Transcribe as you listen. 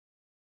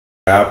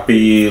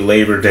Happy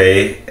Labor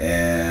Day,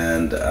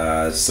 and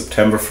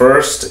September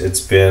 1st. It's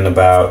been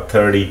about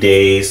 30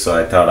 days, so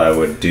I thought I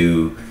would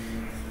do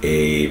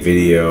a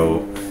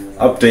video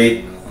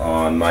update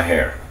on my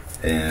hair.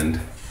 And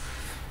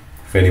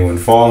if anyone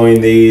following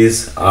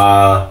these,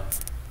 so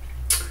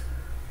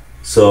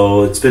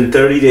it's been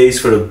 30 days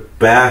for the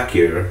back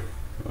here.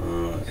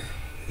 I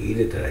hate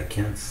it that I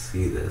can't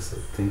see this. I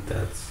think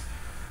that's,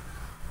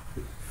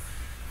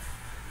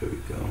 there we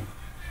go.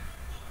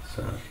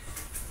 So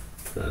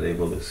not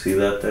able to see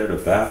that there, the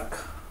back,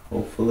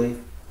 hopefully.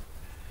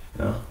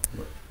 Yeah,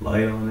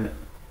 light on it.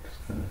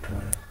 Just gonna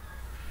try.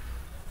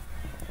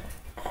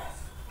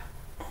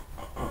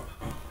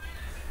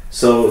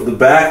 So the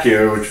back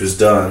here, which was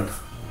done,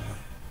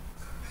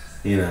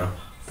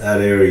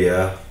 that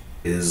area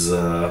is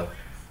that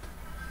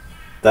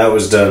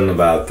was done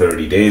about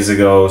 30 days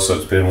ago, so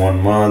it's been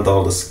 1 month.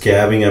 All the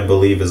scabbing, I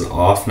believe, is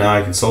off now.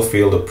 I can still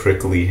feel the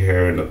prickly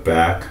hair in the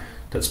back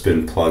that's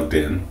been plugged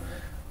in.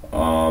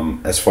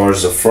 As far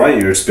as the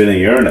front here, it's been a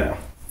year now.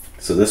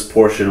 So this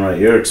portion right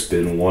here, it's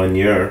been 1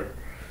 year.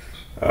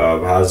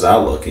 How's that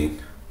looking?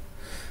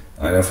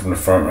 I know from the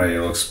front right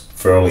here, it looks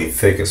fairly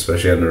thick,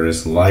 especially under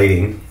this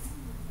lighting.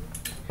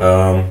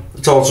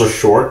 It's also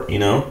short,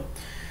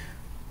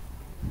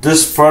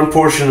 This front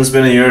portion has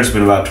been a year. It's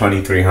been about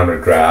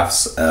 2,300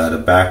 grafts.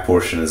 The back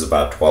portion is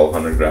about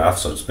 1,200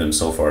 grafts. So it's been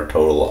so far a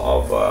total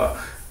of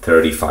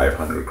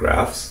 3,500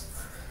 grafts.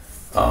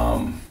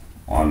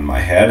 On my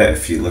head.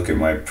 If you look at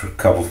my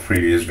couple of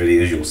previous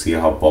videos, you'll see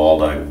how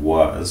bald I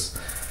was.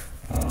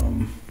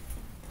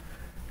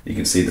 You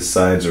can see the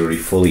sides are already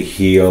fully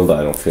healed.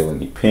 I don't feel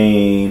any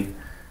pain,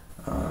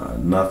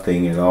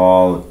 nothing at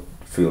all. It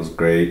feels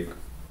great,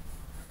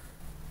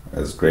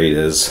 as great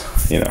as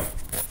having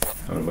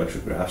a bunch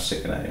of grafts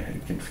sticking out.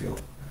 You can feel.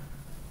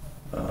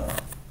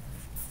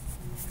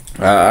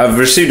 I've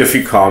received a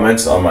few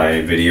comments on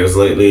my videos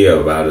lately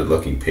about it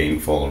looking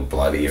painful or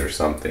bloody or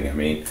something. I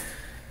mean,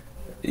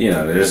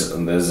 there's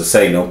a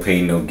saying, no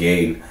pain, no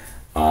gain.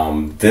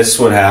 This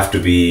would have to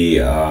be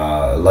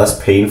less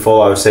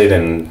painful, I would say,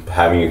 than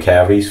having your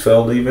cavities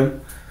filled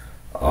even.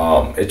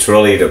 It's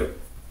really the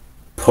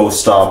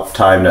post-op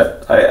time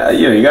that,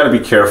 you got to be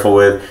careful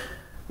with.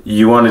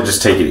 You want to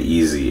just take it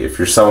easy. If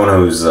you're someone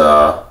who's,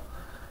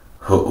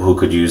 who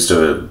could use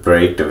the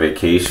break, the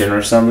vacation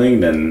or something,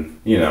 then,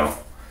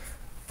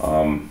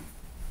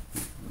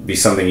 be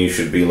something you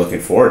should be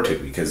looking forward to,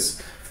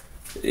 because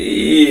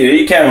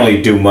you can't really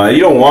do much.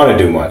 You don't want to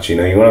do much, you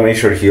want to make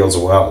sure it heals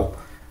well.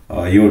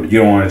 You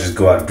don't want to just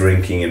go out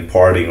drinking and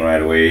partying right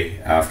away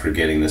after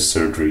getting this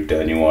surgery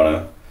done. You want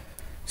to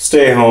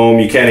stay home.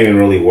 You can't even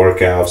really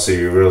work out, so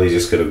you're really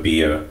just going to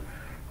be a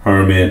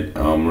hermit,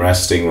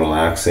 resting,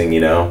 relaxing,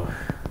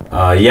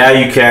 Yeah,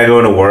 you can go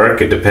into work,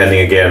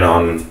 depending again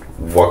on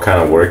what kind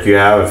of work you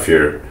have. If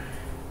you're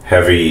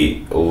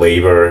heavy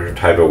labor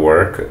type of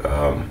work,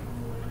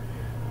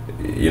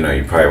 you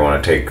probably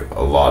want to take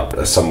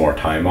some more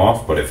time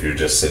off. But if you're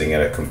just sitting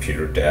at a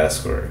computer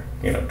desk or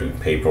doing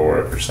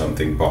paperwork or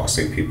something,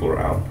 bossing people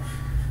around,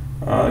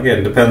 again,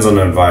 it depends on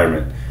the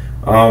environment.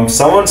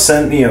 Someone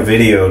sent me a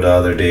video the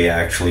other day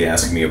actually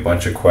asking me a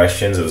bunch of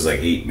questions. It was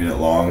like 8-minute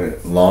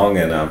long,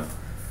 and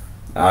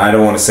I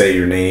don't want to say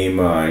your name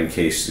in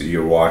case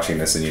you're watching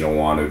this and you don't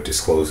want to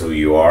disclose who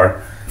you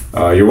are.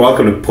 You're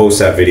welcome to post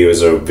that video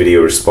as a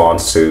video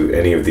response to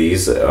any of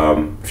these.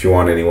 If you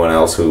want anyone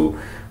else who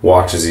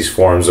watches these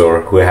forums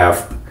or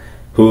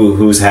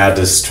who's had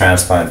this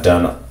transplant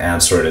done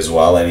answer it as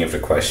well, any of the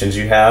questions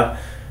you have.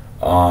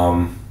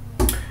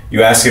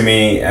 You asking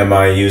me, am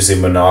I using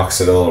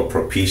minoxidil or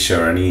Propecia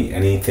or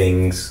any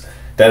things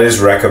that is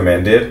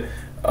recommended?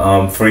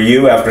 For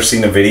you, after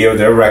seeing the video,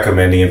 they're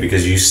recommending it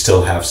because you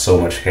still have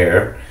so much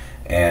hair,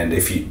 and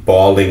if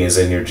balding is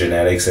in your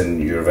genetics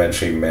and you're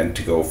eventually meant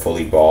to go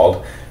fully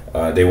bald,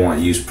 they want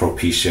to use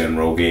Propecia and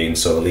Rogaine,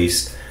 so at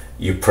least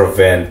you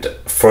prevent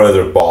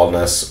further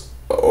baldness,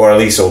 or at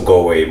least it'll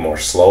go away more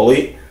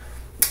slowly.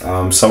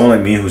 Someone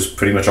like me who's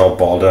pretty much all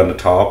bald on the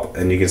top,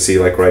 and you can see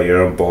like right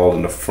here I'm bald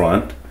in the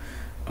front.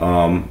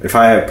 If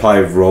I apply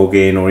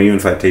Rogaine, or even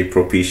if I take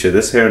Propecia,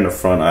 this hair in the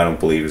front I don't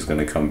believe is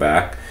going to come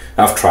back.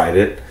 I've tried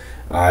it.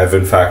 I've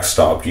in fact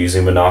stopped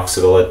using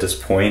minoxidil at this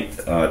point.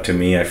 To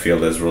me, I feel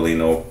there's really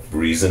no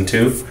reason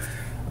to.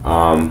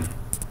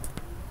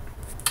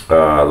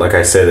 Like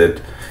I said,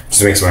 it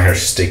just makes my hair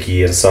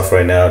sticky and stuff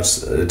right now.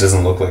 It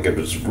doesn't look like it,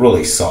 but it's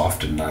really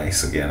soft and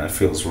nice. Again, it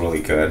feels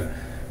really good.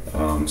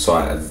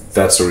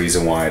 That's the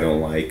reason why I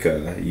don't like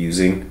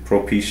using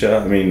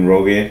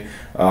Rogaine.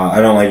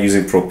 I don't like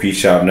using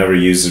Propecia. I've never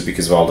used it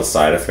because of all the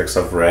side effects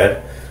I've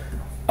read.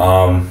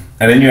 And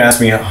then you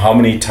asked me how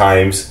many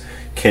times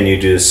can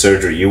you do the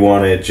surgery. You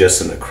want it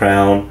just in the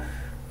crown.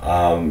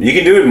 You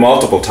can do it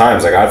multiple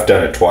times. Like I've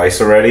done it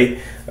twice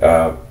already.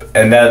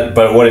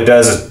 But what it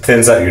does is it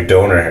thins out your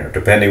donor hair,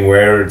 depending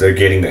where they're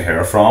getting the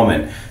hair from,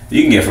 and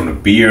you can get from the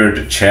beard,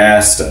 the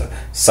chest, the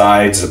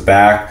sides, the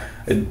back.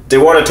 They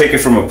want to take it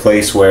from a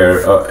place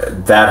where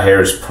that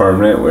hair is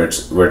permanent, where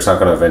it's not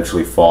going to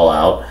eventually fall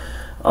out.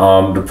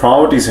 The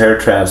problem with these hair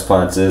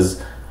transplants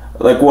is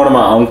like one of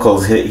my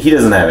uncles, he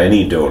doesn't have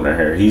any donor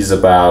hair. He's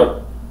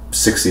about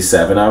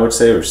 67, I would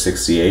say, or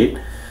 68.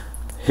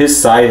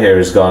 His side hair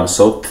has gone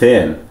so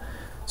thin.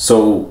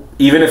 So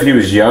even if he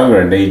was younger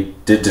and they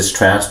did this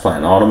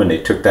transplant on him and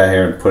they took that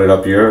hair and put it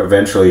up here,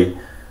 eventually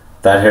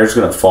that hair's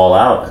gonna fall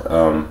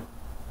out.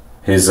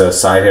 His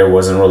side hair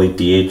wasn't really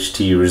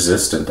DHT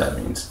resistant, that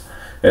means,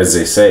 as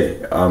they say.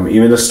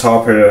 Even this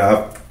top hair that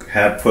I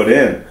had put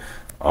in,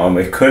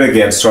 it could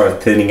again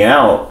start thinning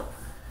out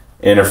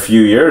in a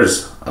few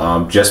years,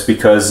 just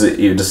because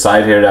the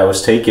side hair that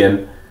was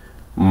taken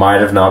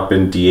might have not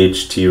been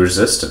DHT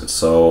resistant.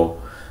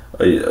 So,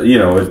 you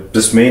know,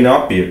 this may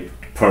not be a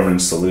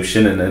permanent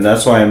solution, and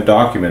that's why I'm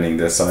documenting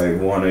this. I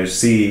want to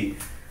see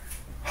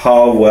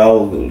how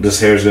well this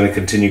hair is going to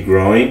continue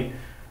growing.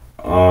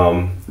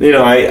 You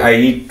know, I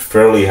eat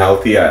fairly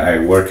healthy. I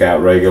work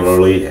out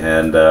regularly,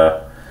 and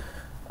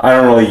I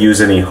don't really use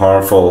any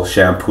harmful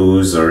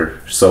shampoos or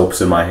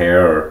soaps in my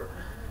hair or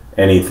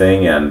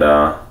anything, and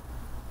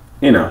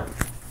you know,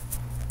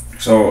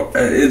 so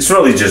it's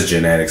really just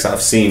genetics.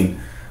 I've seen,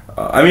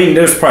 I mean,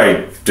 there's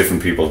probably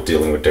different people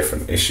dealing with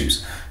different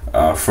issues.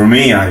 For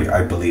me,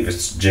 I believe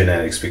it's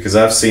genetics, because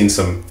I've seen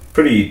some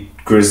pretty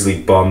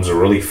grizzly bums or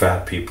really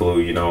fat people who,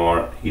 you know,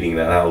 aren't eating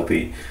that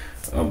healthy,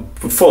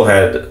 full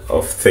head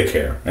of thick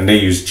hair, and they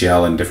use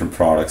gel and different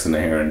products in the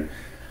hair, and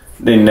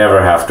they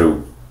never have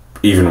to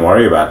even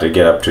worry about it. They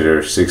get up to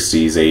their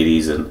 60s,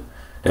 80s, and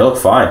they look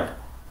fine.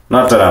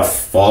 Not that I've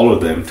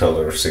followed them till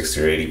they're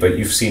 60 or 80, but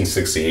you've seen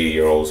 60,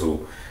 80-year-olds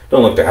who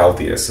don't look the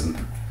healthiest,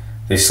 and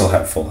they still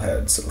have full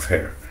heads of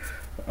hair.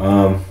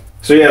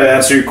 So yeah, to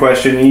answer your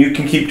question, you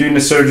can keep doing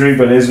the surgery,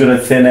 but it is going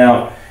to thin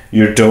out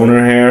your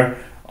donor hair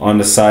on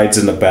the sides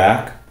and the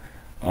back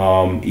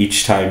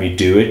each time you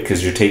do it,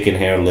 because you're taking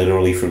hair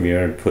literally from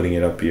here and putting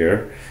it up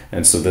here,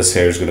 and so this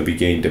hair is going to be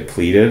getting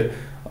depleted.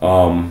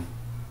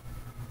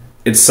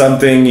 It's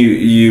something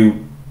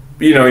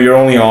you know, your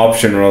only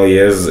option really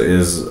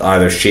is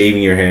either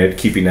shaving your head,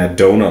 keeping that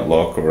donut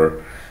look,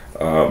 or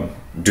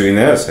doing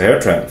this hair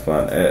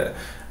transplant.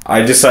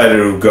 I decided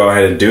to go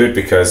ahead and do it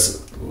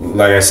because,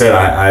 like I said,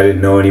 I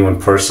didn't know anyone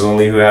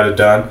personally who had it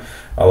done.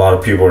 A lot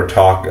of people were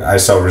talking. I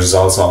saw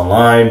results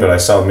online, but I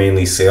saw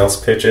mainly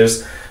sales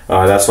pitches.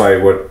 That's why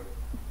what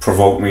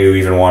provoked me to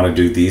even want to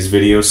do these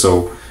videos.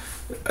 So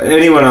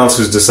anyone else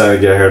who's decided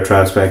to get a hair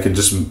transplant can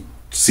just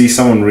see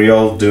someone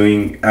real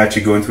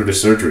actually going through the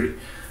surgery.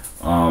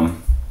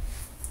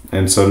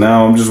 And so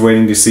now I'm just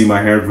waiting to see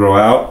my hair grow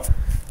out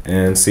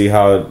and see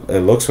how it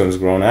looks when it's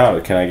grown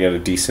out. Can I get a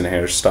decent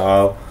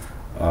hairstyle?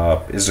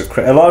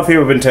 A lot of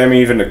people have been telling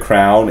me even the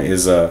crown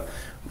is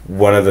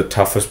one of the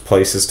toughest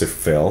places to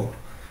fill.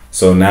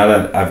 So now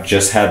that I've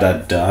just had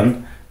that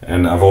done,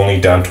 and I've only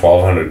done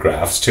 1,200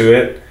 grafts to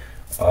it,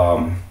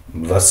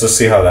 let's just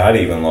see how that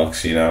even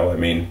looks. You know, I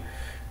mean,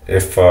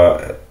 if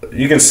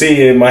you can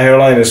see my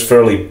hairline is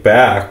fairly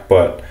back,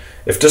 but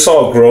if this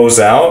all grows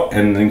out,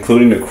 and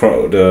including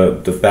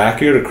the back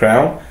here, the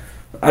crown,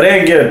 I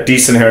didn't get a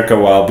decent haircut,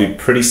 well, I'll be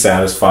pretty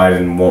satisfied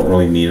and won't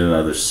really need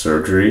another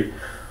surgery.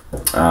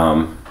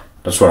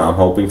 That's what I'm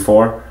hoping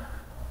for.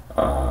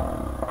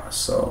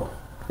 So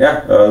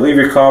yeah, leave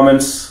your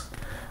comments.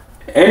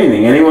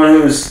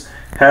 Anyone who's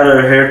had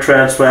a hair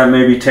transplant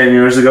maybe 10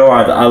 years ago,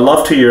 I'd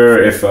love to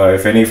hear if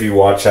any of you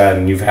watch that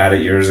and you've had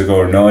it years ago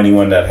or know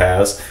anyone that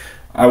has.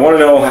 I want to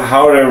know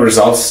how are their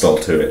results still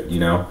to it, you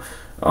know.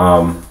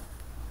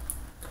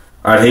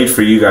 I'd hate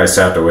for you guys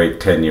to have to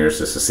wait 10 years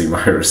just to see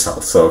my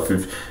results. So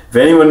if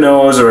anyone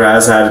knows or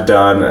has had it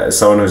done,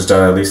 someone who's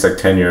done it at least like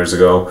 10 years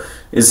ago,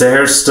 is the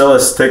hair still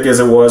as thick as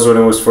it was when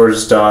it was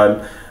first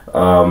done?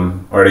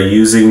 Are they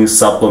using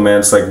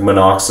supplements like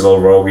minoxidil,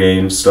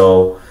 Rogaine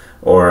still,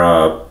 or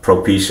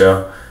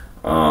Propecia?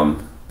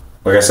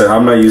 Like I said,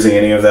 I'm not using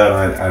any of that.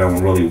 I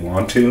don't really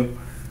want to.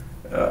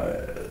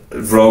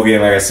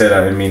 Rogaine, like I said,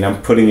 I mean,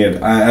 I'm putting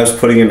it, I was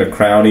putting in the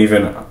crown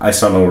even, I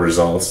saw no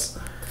results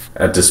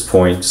at this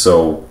point,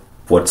 so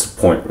what's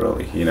the point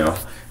really, you know?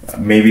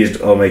 Maybe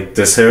it'll make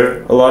this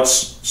hair a lot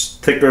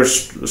thicker,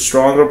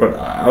 stronger, but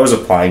I was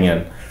applying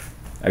it.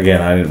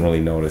 Again, I didn't really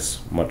notice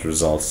much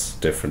results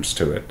difference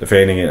to it. If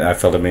anything, I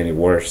felt it made it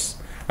worse.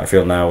 I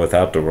feel now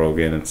without the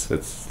Rogaine,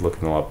 it's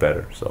looking a lot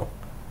better. So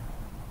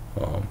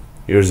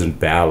yours in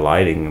bad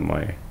lighting, and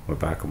my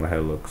back of my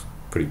head looks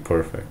pretty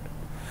perfect.